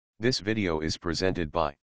This video is presented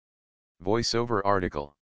by VoiceOver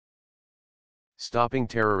article. Stopping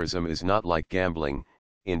terrorism is not like gambling.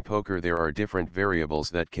 In poker there are different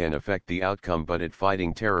variables that can affect the outcome, but at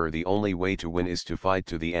fighting terror the only way to win is to fight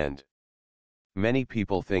to the end. Many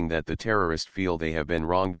people think that the terrorists feel they have been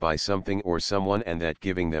wronged by something or someone and that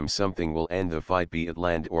giving them something will end the fight, be it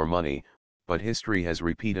land or money, but history has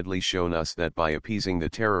repeatedly shown us that by appeasing the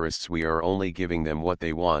terrorists we are only giving them what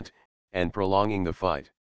they want, and prolonging the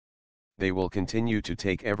fight. They will continue to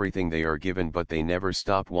take everything they are given, but they never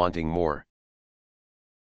stop wanting more.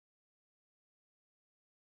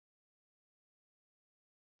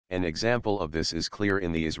 An example of this is clear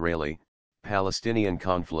in the Israeli-Palestinian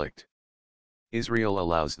conflict. Israel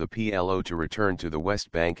allows the PLO to return to the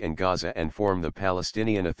West Bank and Gaza and form the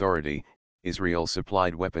Palestinian Authority. Israel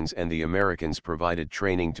supplied weapons and the Americans provided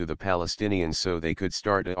training to the Palestinians so they could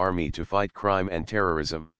start an army to fight crime and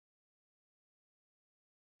terrorism.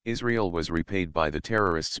 Israel was repaid by the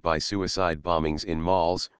terrorists by suicide bombings in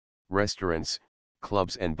malls, restaurants,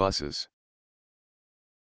 clubs and buses.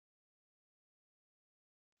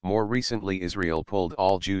 More recently, Israel pulled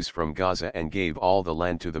all Jews from Gaza and gave all the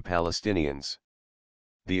land to the Palestinians.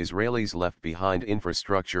 The Israelis left behind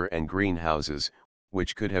infrastructure and greenhouses,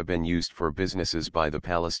 which could have been used for businesses by the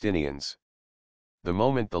Palestinians. The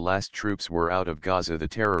moment the last troops were out of Gaza, the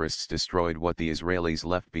terrorists destroyed what the Israelis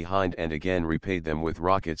left behind and again repaid them with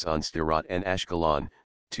rockets on Sderot and Ashkelon,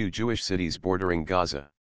 two Jewish cities bordering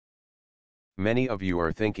Gaza. Many of you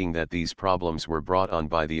are thinking that these problems were brought on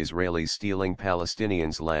by the Israelis stealing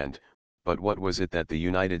Palestinians' land, but what was it that the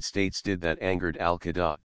United States did that angered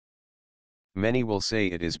al-Qaeda? Many will say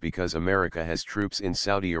it is because America has troops in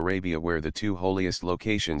Saudi Arabia, where the two holiest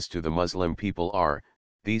locations to the Muslim people are.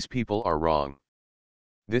 These people are wrong.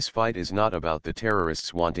 This fight is not about the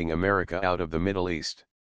terrorists wanting America out of the Middle East.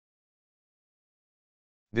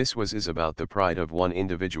 This is about the pride of one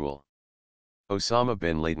individual, Osama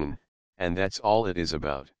bin Laden, and that's all it is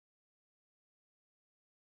about.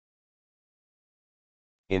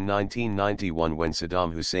 In 1991, when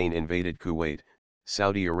Saddam Hussein invaded Kuwait,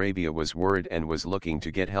 Saudi Arabia was worried and was looking to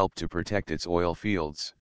get help to protect its oil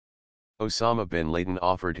fields. Osama bin Laden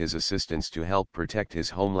offered his assistance to help protect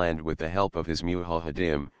his homeland with the help of his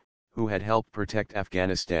Mujahideen, who had helped protect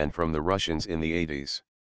Afghanistan from the Russians in the 80s.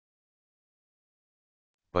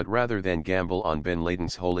 But rather than gamble on bin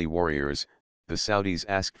Laden's holy warriors, the Saudis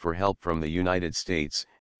asked for help from the United States,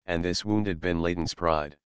 and this wounded bin Laden's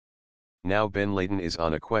pride. Now bin Laden is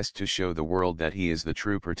on a quest to show the world that he is the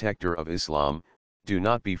true protector of Islam. Do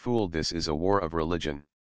not be fooled, this is a war of religion.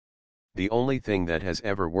 The only thing that has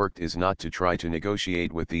ever worked is not to try to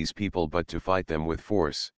negotiate with these people but to fight them with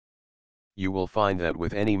force. You will find that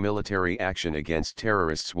with any military action against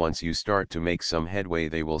terrorists, once you start to make some headway,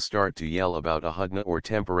 they will start to yell about a hudna or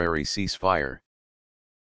temporary ceasefire.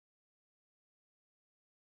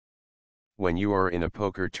 When you are in a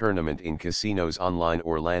poker tournament in casinos online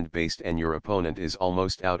or land-based and your opponent is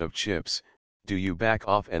almost out of chips, do you back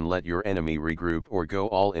off and let your enemy regroup, or go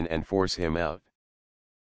all in and force him out?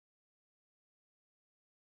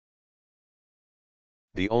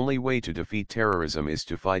 The only way to defeat terrorism is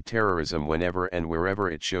to fight terrorism whenever and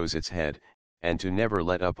wherever it shows its head, and to never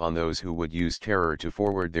let up on those who would use terror to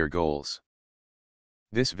forward their goals.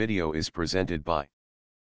 This video is presented by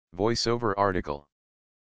VoiceOver article.